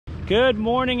Good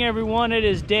morning, everyone. It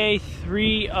is day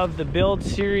 3 of the build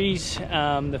series.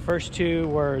 The first 2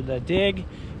 were the dig.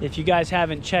 If you guys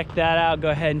haven't checked that out, go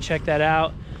ahead and check that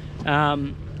out.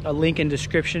 A link in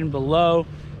description below.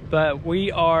 But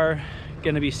we are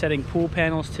going to be setting pool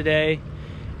panels today,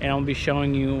 and I'll be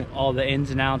showing you all the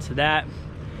ins and outs of that.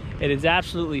 It is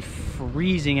absolutely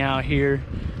freezing out here.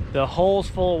 The hole's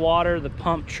full of water. The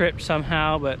pump tripped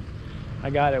somehow, but I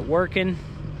got it working.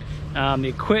 The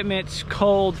equipment's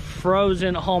cold,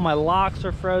 frozen. All my locks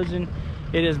are frozen.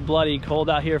 It is bloody cold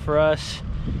out here for us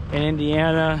in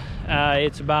Indiana.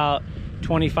 It's about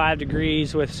 25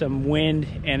 degrees with some wind,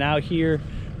 and out here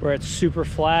where it's super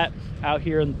flat, out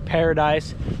here in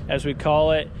paradise as we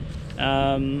call it,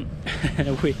 it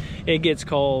gets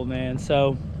cold, man.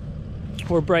 So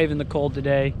we're braving the cold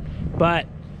today, but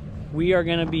we are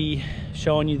going to be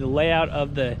showing you the layout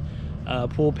of the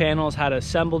pool panels, how to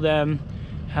assemble them,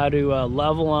 how to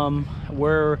level them,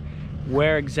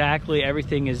 where exactly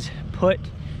everything is put,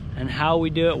 and how we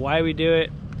do it, why we do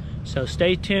it. So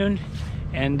stay tuned,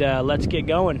 and let's get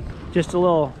going. Just a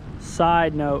little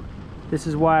side note, this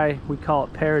is why we call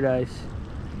it paradise.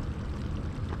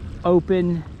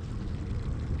 Open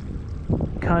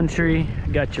country,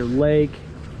 you got your lake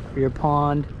or your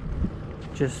pond,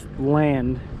 just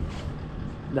land.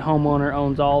 The homeowner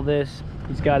owns all this.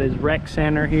 He's got his rec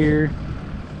center here.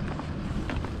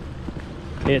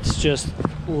 It's just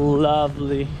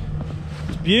lovely.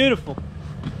 It's beautiful.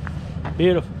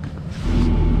 Beautiful.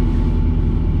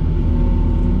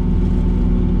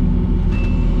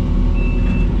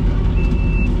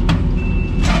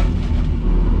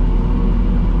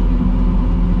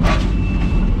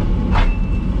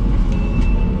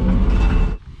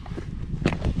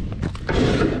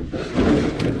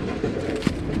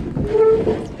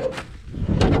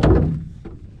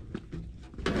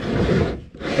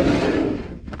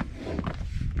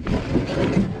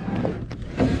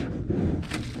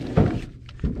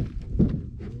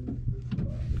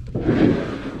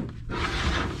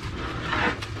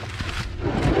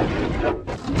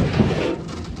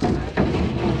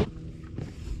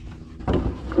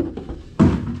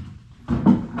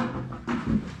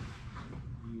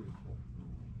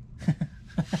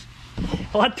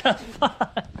 What the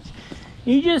fuck?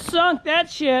 You just sunk that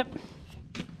ship.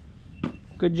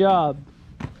 Good job.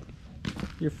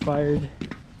 You're fired.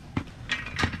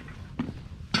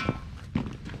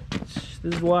 This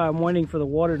is why I'm waiting for the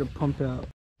water to pump out.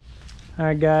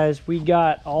 Alright guys, we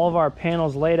got all of our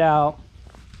panels laid out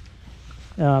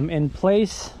in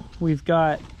place. We've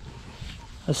got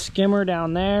a skimmer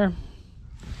down there,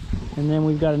 and then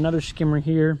we've got another skimmer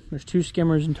here. There's 2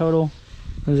 skimmers in total.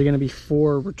 Those are going to be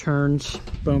 4 returns.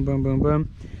 Boom, boom, boom, boom.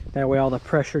 That way all the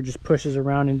pressure just pushes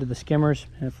around into the skimmers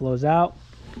and it flows out.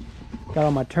 Got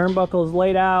all my turnbuckles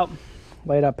laid out.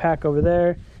 Laid out, pack over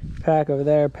there, pack over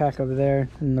there, pack over there,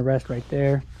 and the rest right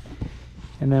there.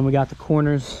 And then we got the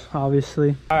corners,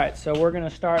 obviously. All right, so we're going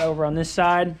to start over on this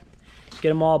side. Get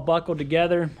them all buckled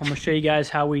together. I'm going to show you guys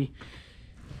how we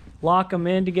lock them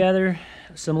in together.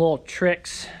 Some little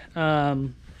tricks.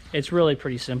 It's really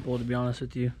pretty simple, to be honest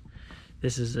with you.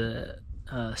 This is a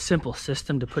simple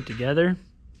system to put together.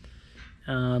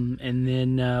 And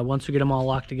then once we get them all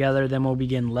locked together, then we'll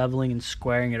begin leveling and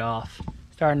squaring it off.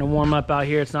 Starting to warm up out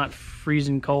here. It's not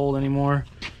freezing cold anymore.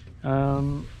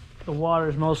 The water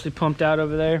is mostly pumped out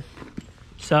over there.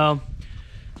 So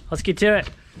let's get to it.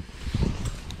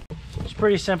 It's a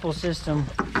pretty simple system.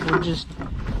 We're just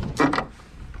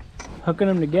hooking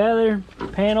them together,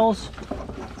 panels.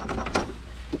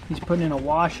 He's putting in a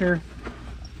washer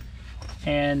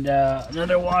and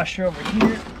another washer over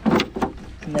here,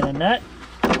 and then a nut.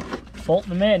 Bolt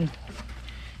them in,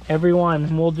 every one.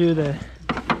 And we'll do the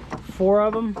 4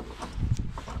 of them,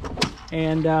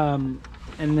 and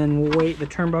then we'll wait. The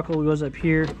turnbuckle goes up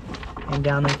here and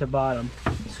down at the bottom,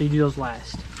 so you do those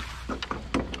last.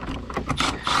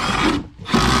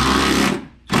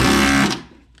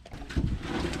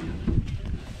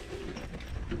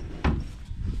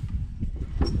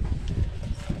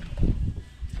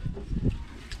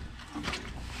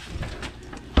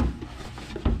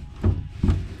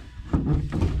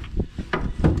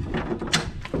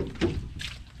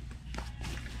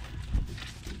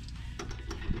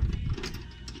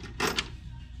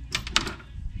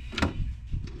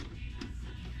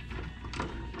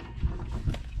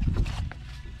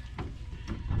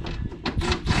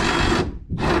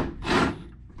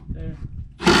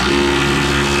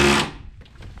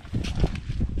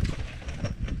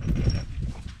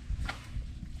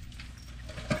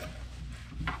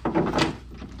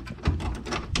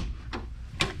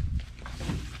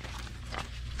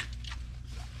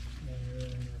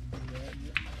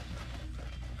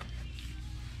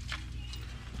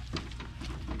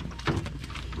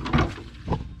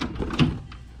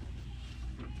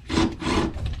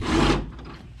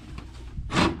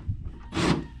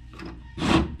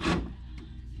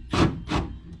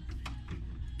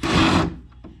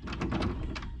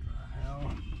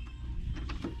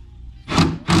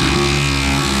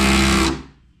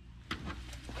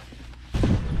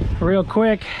 real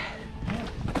quick,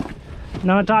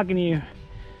 not talking to you,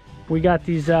 we got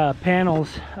these panels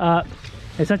up.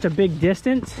 It's such a big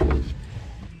distance.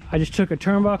 I just took a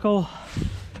turnbuckle,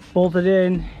 bolted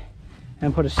in,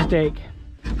 and put a stake.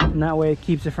 And that way it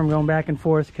keeps it from going back and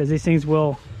forth, because these things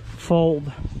will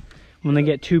fold when they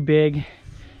get too big.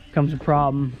 Becomes a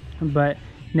problem. But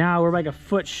now we're like a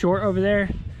foot short over there,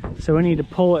 so we need to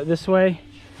pull it this way,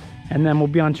 and then we'll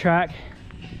be on track,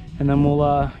 and then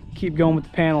we'll keep going with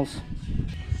the panels.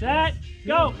 Set,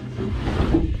 go.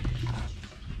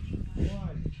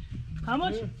 How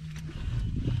much?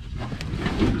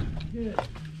 Good.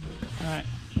 All right,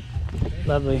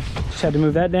 lovely. Just had to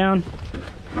move that down.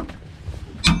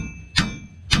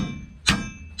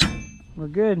 We're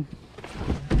good.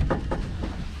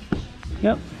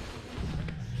 Yep.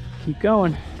 Keep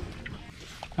going.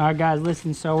 All right, guys,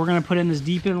 listen. So we're gonna put in this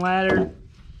deep in ladder.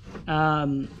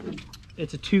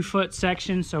 It's a 2-foot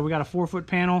section, so we got a 4-foot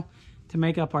panel to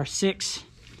make up our 6.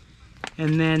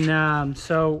 And then,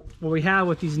 so what we have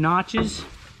with these notches,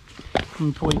 let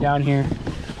me pull you down here.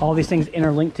 All these things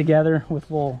interlink together with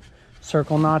little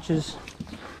circle notches.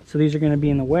 So these are gonna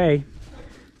be in the way.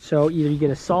 So either you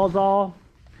get a Sawzall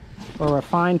or a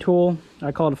fine tool.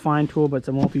 I call it a fine tool, but it's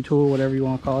a multi-tool, whatever you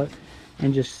want to call it.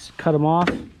 And just cut them off.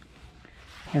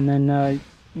 And then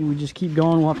we just keep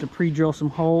going. We'll have to pre-drill some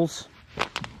holes.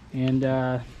 And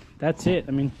that's it.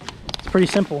 I mean, it's pretty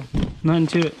simple. Nothing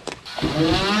to it.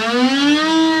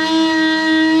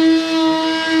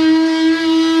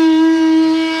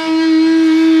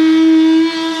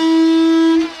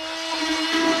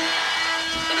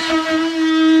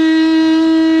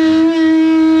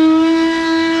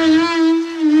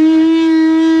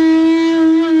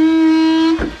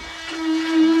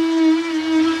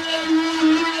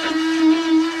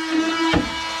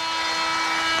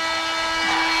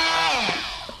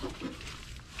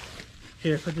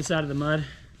 Here, put this out of the mud.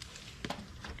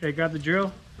 Okay, grab the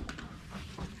drill.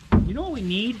 You know what we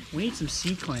need? We need some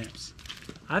C-clamps.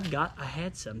 I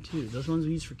had some too. Those ones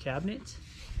we use for cabinets.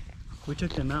 We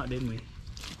took them out, didn't we?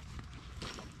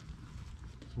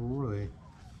 Really?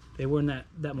 They were in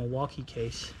that Milwaukee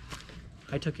case.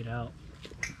 I took it out.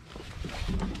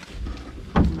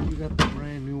 You got the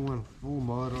brand new one full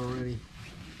mud already.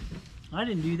 I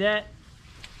didn't do that.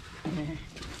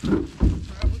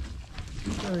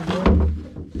 There we go.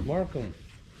 Mark them.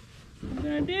 What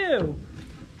did I do?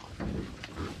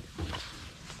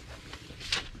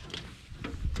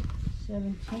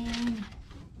 $17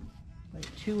 by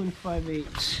 2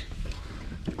 5/8.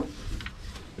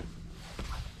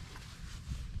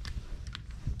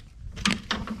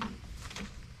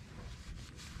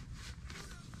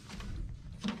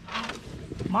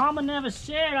 Mama never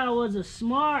said I was a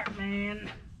smart man.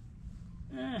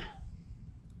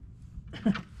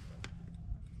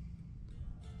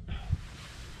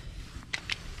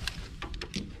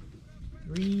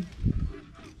 3,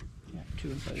 yeah, 2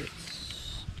 5/8.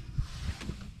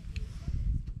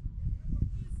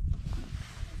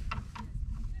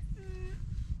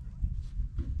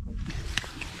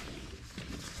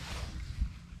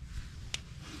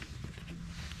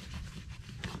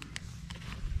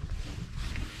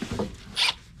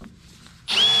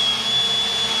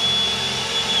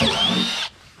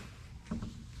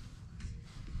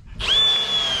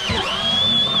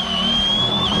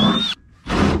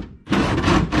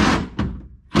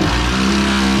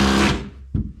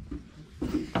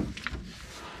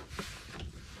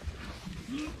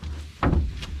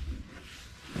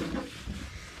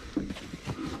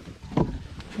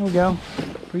 There we go,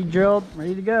 pre-drilled,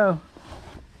 ready to go.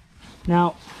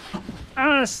 Now,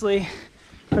 honestly,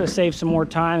 could have saved some more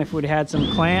time if we'd had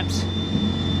some clamps,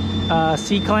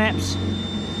 C-clamps.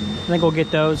 I think we'll get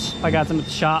those. I got them at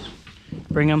the shop.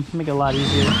 Bring them, make it a lot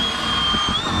easier.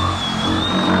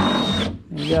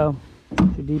 There you go.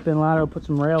 Your deep in ladder, put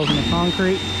some rails in the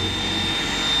concrete.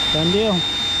 Done deal.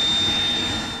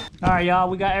 All right, y'all,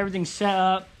 we got everything set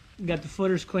up. We got the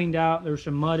footers cleaned out. There was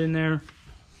some mud in there.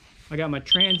 I got my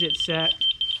transit set.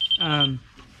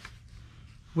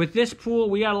 With this pool,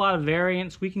 we got a lot of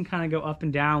variance. We can kind of go up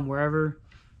and down wherever,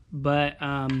 but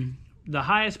the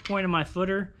highest point of my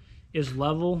footer is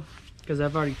level because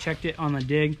I've already checked it on the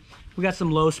dig. We got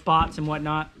some low spots and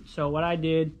whatnot. So what I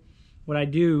do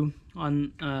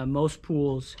on most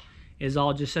pools is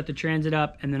I'll just set the transit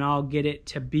up and then I'll get it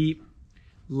to beep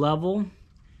level.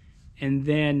 And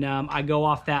then I go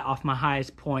off my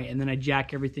highest point, and then I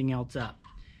jack everything else up.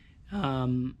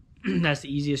 That's the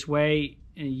easiest way.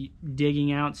 And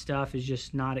digging out stuff is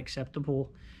just not acceptable.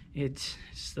 It's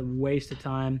a waste of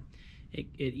time. It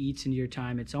eats into your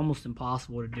time. It's almost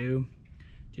impossible to do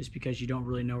just because you don't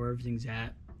really know where everything's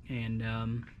at. And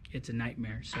it's a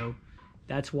nightmare. So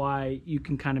that's why you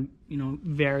can kind of, you know,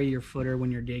 vary your footer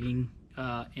when you're digging,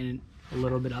 and a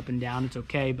little bit up and down. It's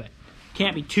okay, but it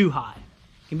can't be too high.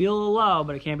 It can be a little low,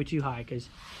 but it can't be too high because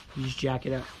you just jack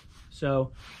it up.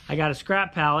 So I got a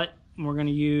scrap pallet, and we're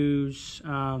gonna use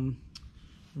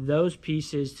those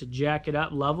pieces to jack it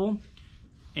up level,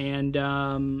 and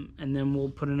then we'll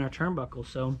put in our turnbuckle.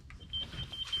 So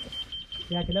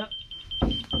jack it up.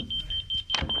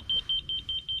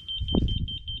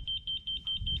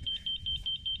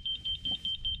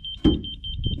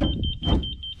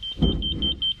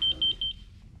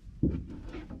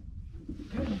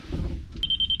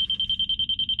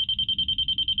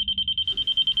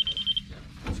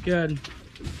 Good.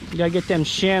 You gotta get them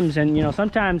shims, and you know,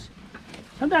 sometimes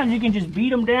you can just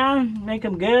beat them down, make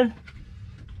them good.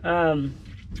 But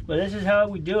this is how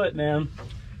we do it, man.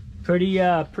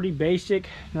 Pretty basic,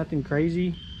 nothing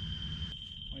crazy.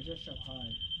 Why is that so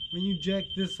high? When you jack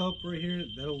this up right here,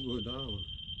 that'll go down.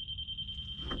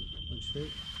 Don't you think?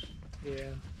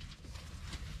 Yeah.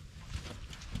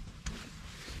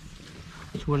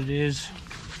 That's what it is.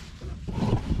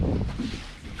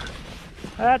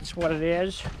 That's what it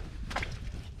is.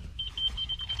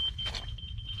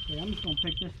 Yeah, I'm just gonna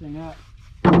pick this thing up.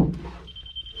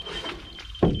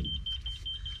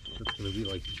 That's gonna be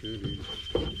like 2, dude.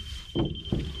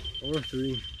 Or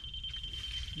 3.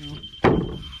 No.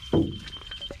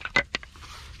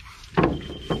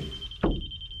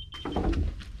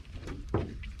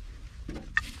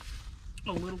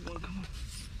 A little one, come on.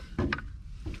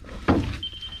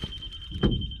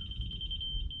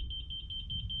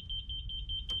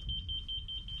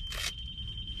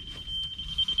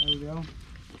 There we go.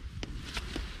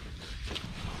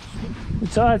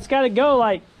 So it's got to go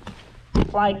like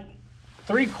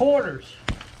 3/4.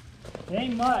 It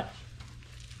ain't much.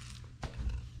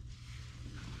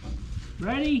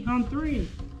 Ready? On 3.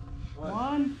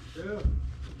 1, 2,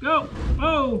 go.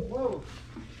 Whoa. whoa.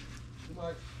 Too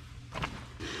much.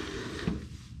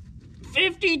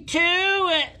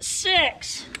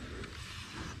 52/6.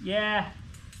 Yeah,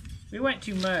 we went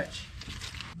too much.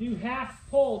 Do half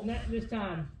pull this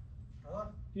time. Huh?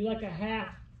 Do like a half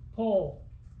pull.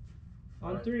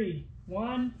 On 3.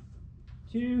 1,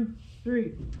 2,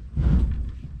 3.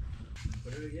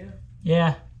 Put it again.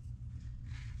 Yeah.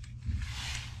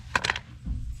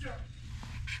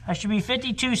 That should be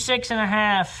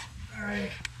 52/6.5. All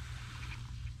right.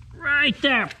 Right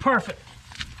there, perfect.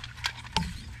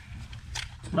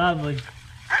 Lovely.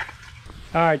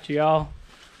 All right, y'all.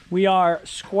 We are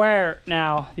square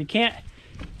now. You can't,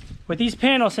 with these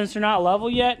panels, since they're not level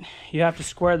yet, you have to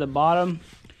square the bottom.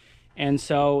 And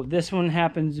so this one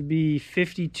happens to be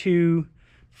 52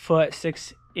 foot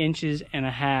 6 inches and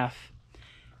a half.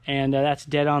 And that's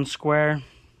dead on square.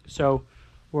 So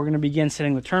we're gonna begin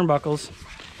setting the turnbuckles.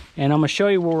 And I'm gonna show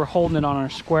you where we're holding it on our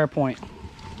square point.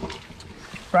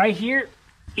 Right here,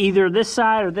 either this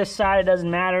side or this side, it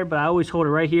doesn't matter, but I always hold it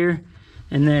right here.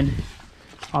 And then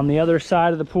on the other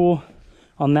side of the pool,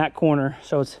 on that corner.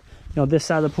 So it's, you know, this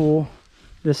side of the pool,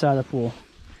 this side of the pool.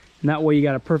 And that way you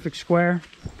got a perfect square.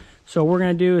 So what we're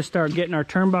gonna do is start getting our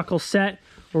turnbuckles set.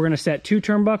 We're gonna set 2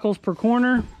 turnbuckles per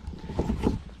corner.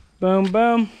 Boom,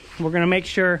 boom. We're gonna make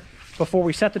sure, before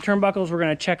we set the turnbuckles, we're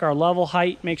gonna check our level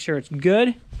height, make sure it's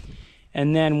good.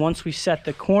 And then once we set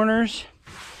the corners,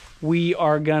 we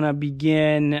are gonna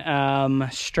begin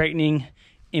straightening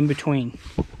in between.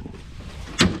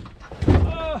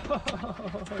 Oh.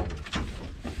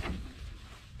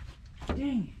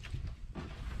 Dang.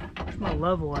 Where's my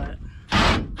level at?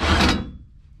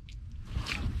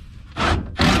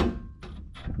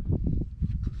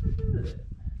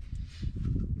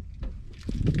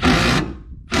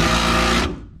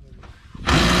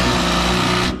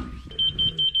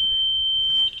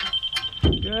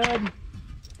 Good.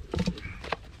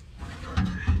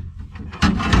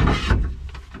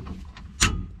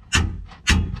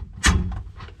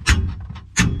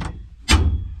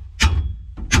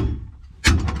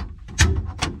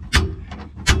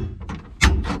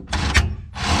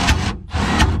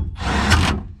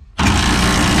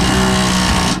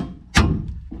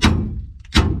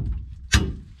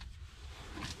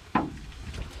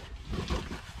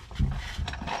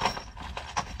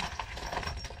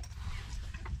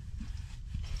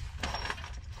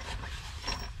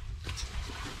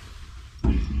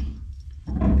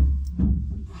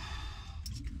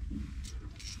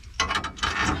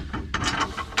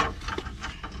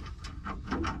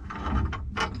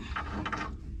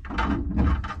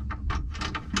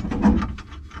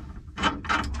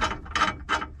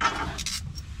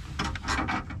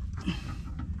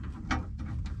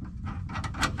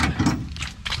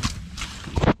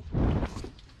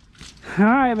 All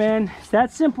right, man, it's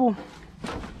that simple.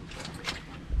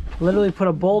 Literally put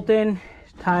a bolt in,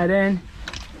 tie it in,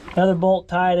 another bolt,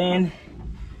 tie it in,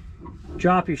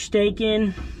 drop your stake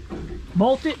in,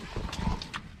 bolt it.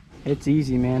 It's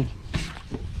easy, man.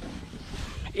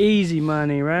 Easy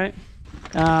money, right?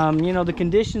 You know, the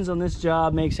conditions on this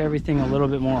job makes everything a little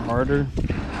bit more harder.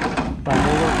 Like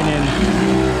we're working in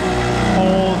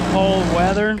cold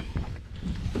weather,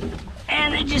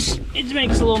 and it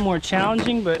makes it a little more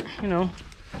challenging, but you know,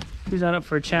 who's not up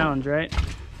for a challenge, right?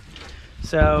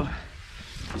 So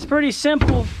it's pretty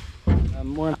simple. We're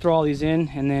gonna throw all these in,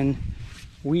 and then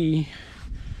we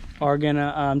are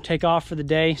gonna take off for the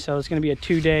day. So it's gonna be a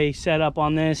 2-day setup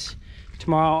on this.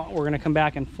 Tomorrow we're gonna come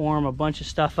back and form a bunch of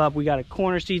stuff up. We got a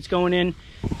corner seats going in.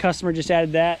 The customer just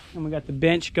added that, and we got the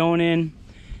bench going in,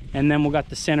 and then we got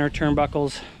the center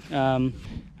turnbuckles. All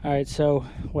right, so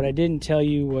what I didn't tell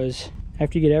you was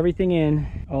after you get everything in,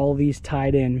 all these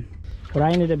tied in, what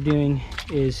I ended up doing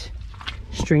is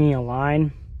stringing a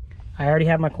line. I already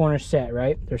have my corners set,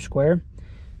 right? They're square.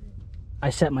 I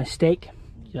set my stake.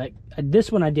 Like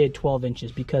this one I did 12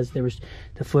 inches because the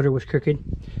footer was crooked.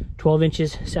 12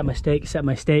 inches, set my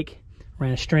stake,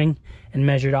 ran a string and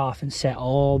measured off and set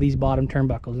all these bottom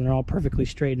turnbuckles, and they're all perfectly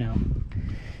straight now.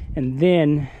 And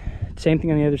then same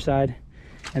thing on the other side,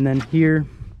 and then here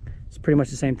it's pretty much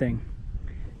the same thing.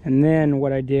 And then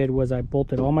what I did was I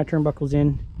bolted all my turnbuckles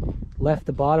in, left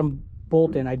the bottom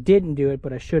bolt in. I didn't do it,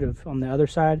 but I should have on the other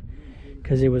side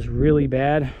because it was really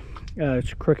bad.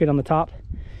 It's crooked on the top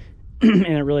and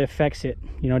it really affects it,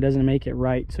 you know, it doesn't make it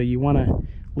right. So you want to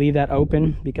leave that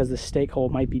open because the stake hole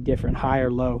might be different, high or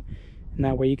low, and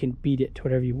that way you can beat it to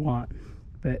whatever you want.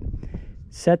 But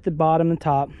set the bottom and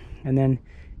top, and then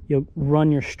you'll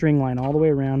run your string line all the way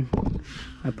around.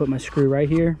 I put my screw right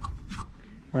here,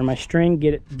 run my string,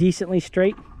 get it decently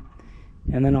straight,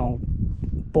 and then I'll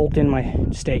bolt in my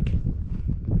stake.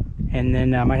 And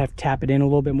then I might have to tap it in a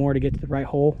little bit more to get to the right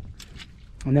hole,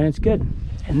 and then it's good.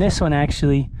 And this one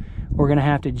actually we're gonna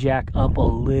have to jack up a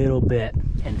little bit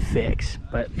and fix,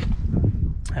 but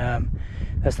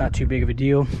that's not too big of a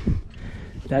deal.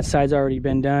 That side's already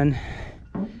been done,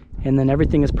 and then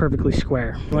everything is perfectly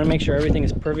square. You want to make sure everything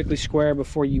is perfectly square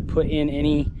before you put in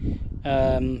any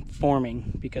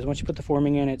forming, because once you put the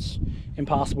forming in, it's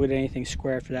impossible to get anything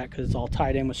square after that because it's all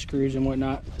tied in with screws and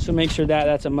whatnot. So make sure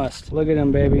that's a must. Look at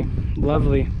them, baby.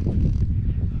 Lovely.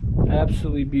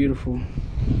 Absolutely beautiful.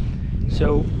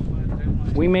 So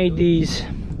we made these.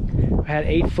 I had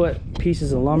 8-foot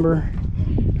pieces of lumber.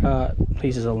 I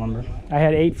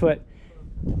had 8-foot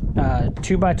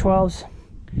 2x12s,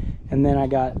 and then I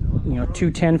got, you know,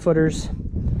 2 10-footers.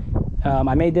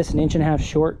 I made this 1.5 inches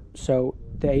short, so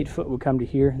the 8-foot would come to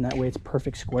here, and that way it's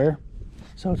perfect square.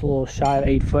 So it's a little shy of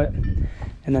 8 foot,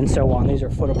 and then so on. These are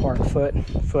foot apart, foot,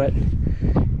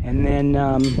 and then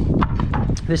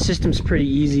this system's pretty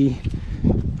easy.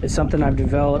 It's something I've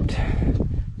developed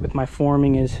with my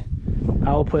forming. Is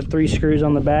I will put 3 screws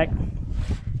on the back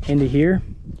into here,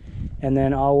 and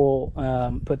then I will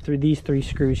put through these 3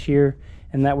 screws here,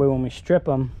 and that way when we strip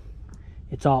them,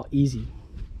 it's all easy.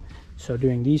 So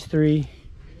doing these 3,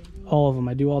 all of them,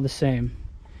 I do all the same.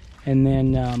 And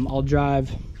then I'll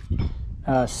drive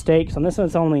stakes. On this one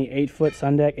it's only 8-foot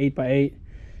sundeck,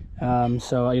 8x8.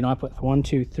 So you know, I put 1,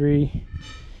 2, 3,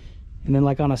 and then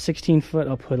like on a 16-foot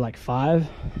I'll put like 5,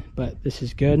 but this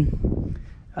is good.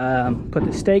 Put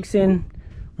the stakes in,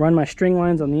 run my string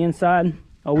lines on the inside.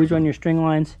 Always run your string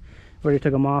lines. Already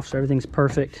took them off, so everything's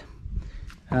perfect.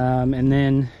 And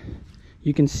then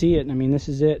you can see it. I mean, this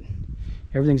is it.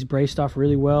 Everything's braced off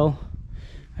really well.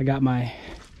 I got my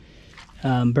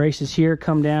braces here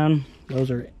come down.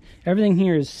 Everything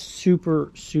here is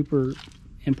super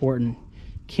important.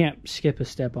 Can't skip a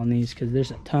step on these because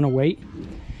there's a ton of weight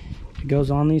that goes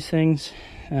on these things.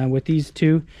 With these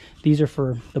 2, these are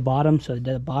for the bottom, so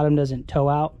the bottom doesn't toe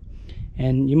out.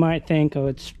 And you might think, oh,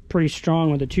 it's pretty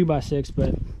strong with a 2x6,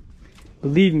 but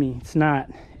believe me, it's not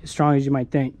as strong as you might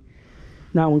think.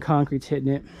 Not when concrete's hitting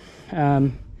it.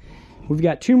 We've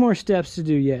got 2 more steps to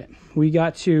do yet. We're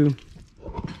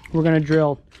gonna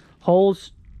drill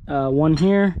holes, 1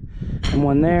 here and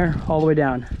 1 there, all the way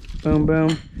down. Boom,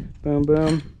 boom, boom,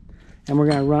 boom. And we're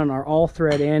gonna run our all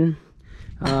thread in.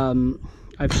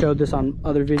 I've showed this on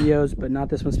other videos, but not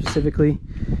this one specifically.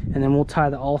 And then we'll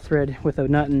tie the all thread with a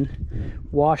nut and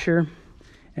washer,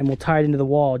 and we'll tie it into the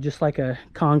wall, just like a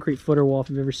concrete footer wall,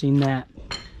 if you've ever seen that,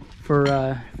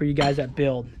 for you guys that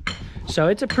build. So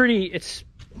it's a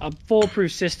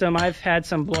foolproof system. I've had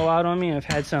some blowout on me. I've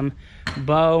had some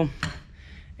bow,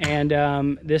 and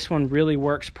this one really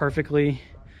works perfectly.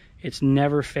 It's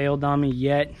never failed on me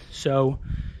yet. So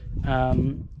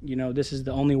you know, this is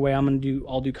the only way I'm going to do,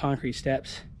 I'll do concrete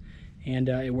steps, and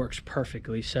it works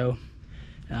perfectly. So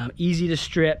easy to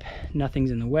strip,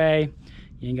 nothing's in the way,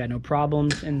 you ain't got no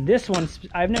problems. And this one,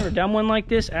 I've never done one like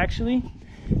this actually,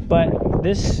 but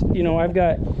this, you know, I've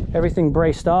got everything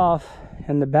braced off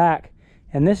in the back,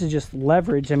 and this is just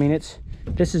leverage. I mean,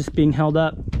 this is being held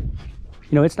up,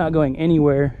 you know, it's not going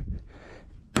anywhere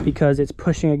because it's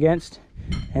pushing against,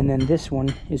 and then this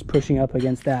one is pushing up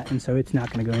against that, and so it's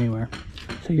not going to go anywhere.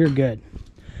 So you're good.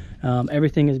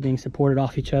 Everything is being supported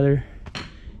off each other,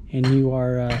 and you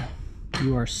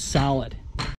are solid.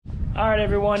 All right,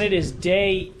 everyone, it is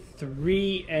day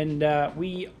 3, and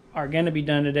we are going to be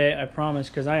done today, I promise,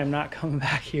 because I am not coming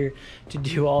back here to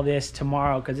do all this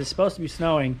tomorrow because it's supposed to be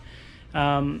snowing.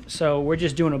 So we're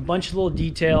just doing a bunch of little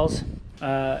details.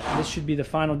 This should be the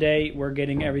final day. We're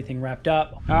getting everything wrapped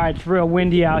up. All right, it's real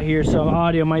windy out here, so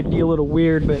audio might be a little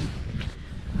weird, but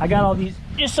I got all these,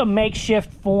 just some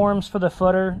makeshift forms for the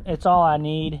footer. It's all I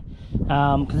need,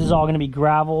 because this is all going to be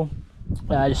gravel.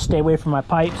 Just stay away from my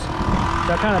pipes.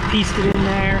 So I kind of pieced it in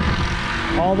there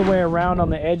all the way around on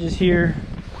the edges here.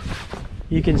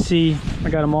 You can see I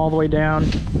got them all the way down.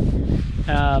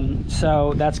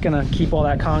 So that's going to keep all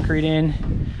that concrete in.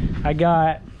 I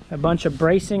got a bunch of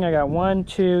bracing. I got 1,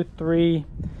 2, 3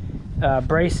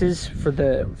 braces for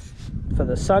the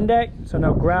sun deck, so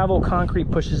no gravel, concrete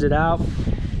pushes it out.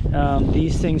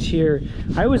 These things here,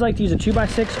 I always like to use a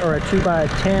 2x6 or a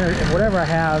 2x10 or whatever I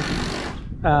have.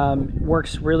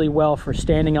 Works really well for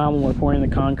standing on when we're pouring the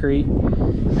concrete.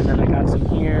 And then I got some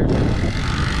here.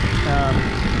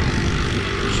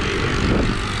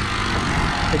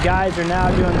 The guys are now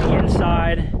doing the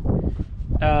inside,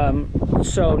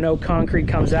 so no concrete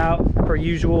comes out per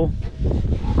usual.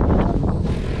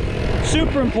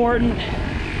 Super important.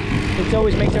 It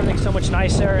always makes everything so much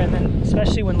nicer, and then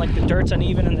especially when like the dirt's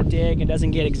uneven in the dig and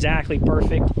doesn't get exactly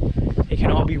perfect, it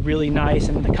can all be really nice,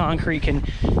 and the concrete can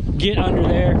get under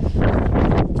there.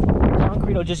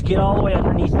 Concrete will just get all the way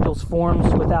underneath those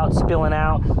forms without spilling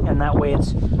out, and that way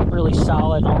it's really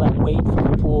solid. All that weight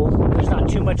from the pool, there's not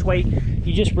too much weight.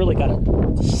 You just really got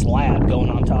a slab going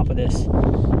on top of this.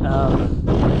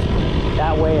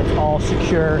 That way it's all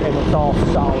secure and it's all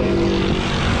solid.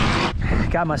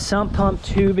 Got my sump pump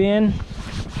tube in,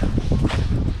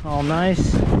 all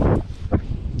nice.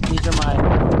 These are my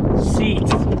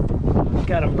seats.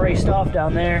 Got them braced off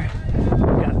down there.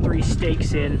 Got 3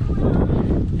 stakes in,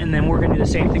 and then we're gonna do the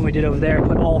same thing we did over there.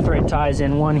 Put all thread ties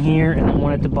in, one here and then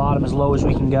one at the bottom as low as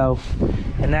we can go,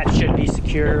 and that should be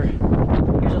secure.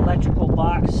 Here's an electrical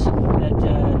box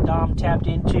that Dom tapped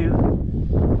into,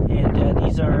 and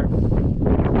these are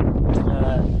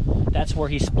that's where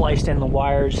he spliced in the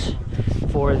wires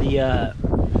for the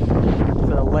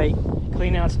lake.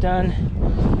 Clean out's done.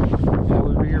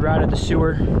 We rerouted the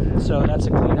sewer, so that's a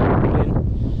clean out we did.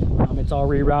 It's all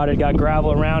rerouted, got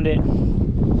gravel around it.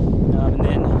 And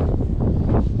then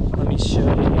let me show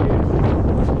you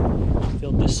here.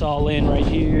 Filled this all in right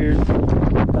here.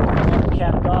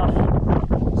 Capped off.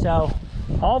 So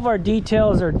all of our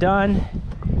details are done.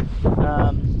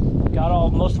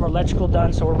 Got most of our electrical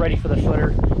done, so we're ready for the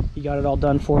footer. He got it all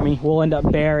done for me. We'll end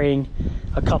up burying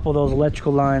a couple of those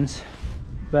electrical lines,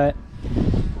 but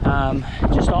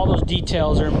just all those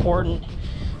details are important.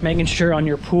 Making sure on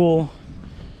your pool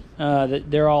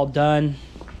that they're all done,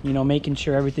 you know, making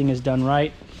sure everything is done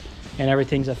right and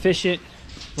everything's efficient,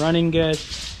 running good.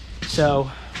 So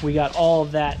we got all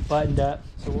of that buttoned up.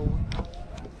 So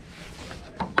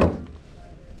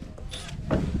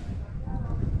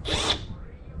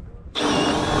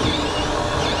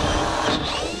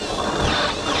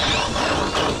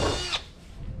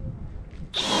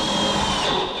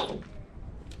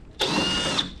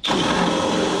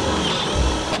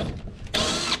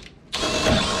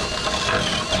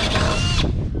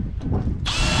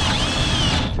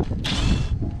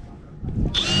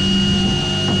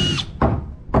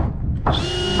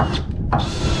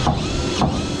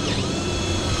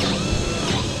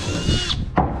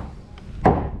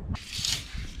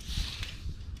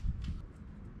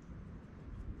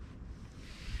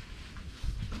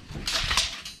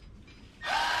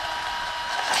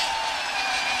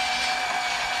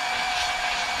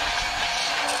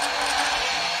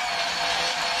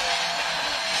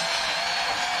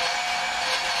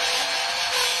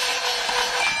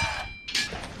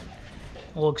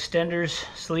little extenders,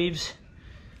 sleeves.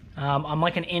 I'm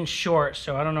like an inch short,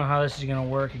 so I don't know how this is gonna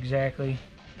work exactly.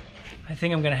 I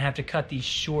think I'm gonna have to cut these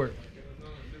short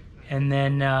and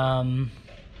then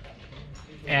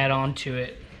add on to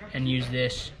it and use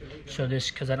this. So this,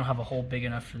 because I don't have a hole big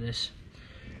enough for this.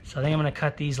 So I think I'm gonna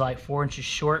cut these like 4 inches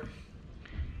short,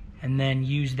 and then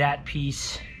use that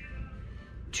piece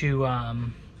to,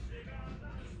 all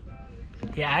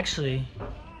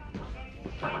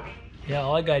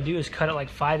I gotta do is cut it like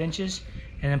 5 inches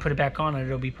and then put it back on and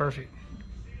it'll be perfect.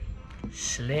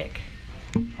 Slick.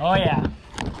 Oh yeah,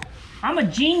 I'm a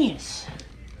genius.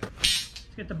 Let's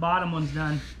get the bottom ones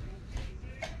done.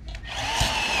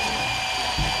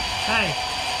 Hey,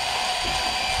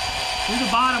 do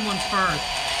the bottom ones first.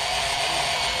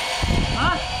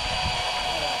 Huh?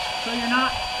 So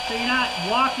you're not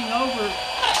walking over.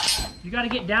 You got to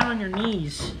get down on your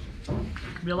knees. It'll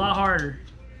be a lot harder.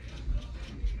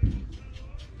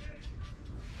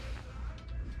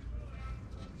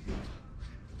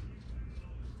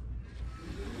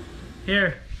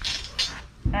 Here.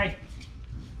 Hey.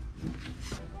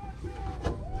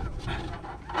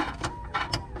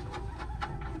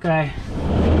 Okay.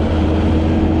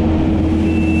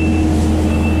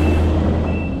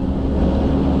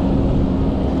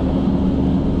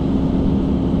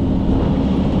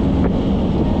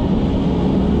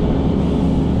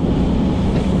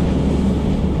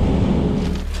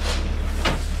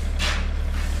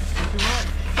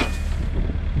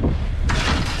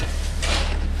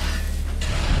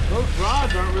 Those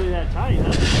rods aren't really that tight,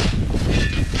 huh?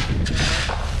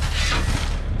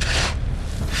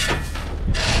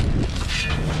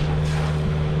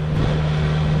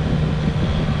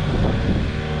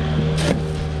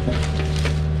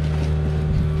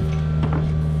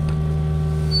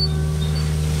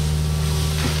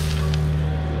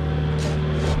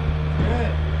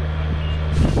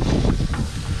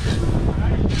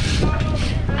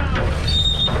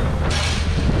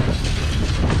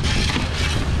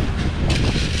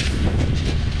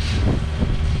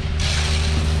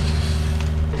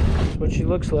 What she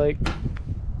looks like.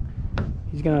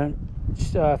 He's gonna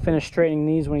finish straightening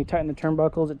these. When he tightened the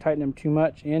turnbuckles, it tightened them too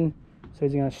much in, so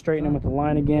he's gonna straighten them with the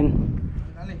line again.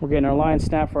 We're getting our line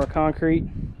snapped for our concrete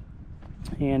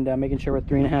and making sure we're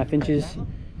 3.5 inches,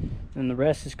 and the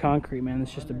rest is concrete, man.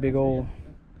 It's just a big old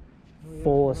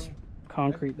full of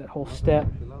concrete, that whole step.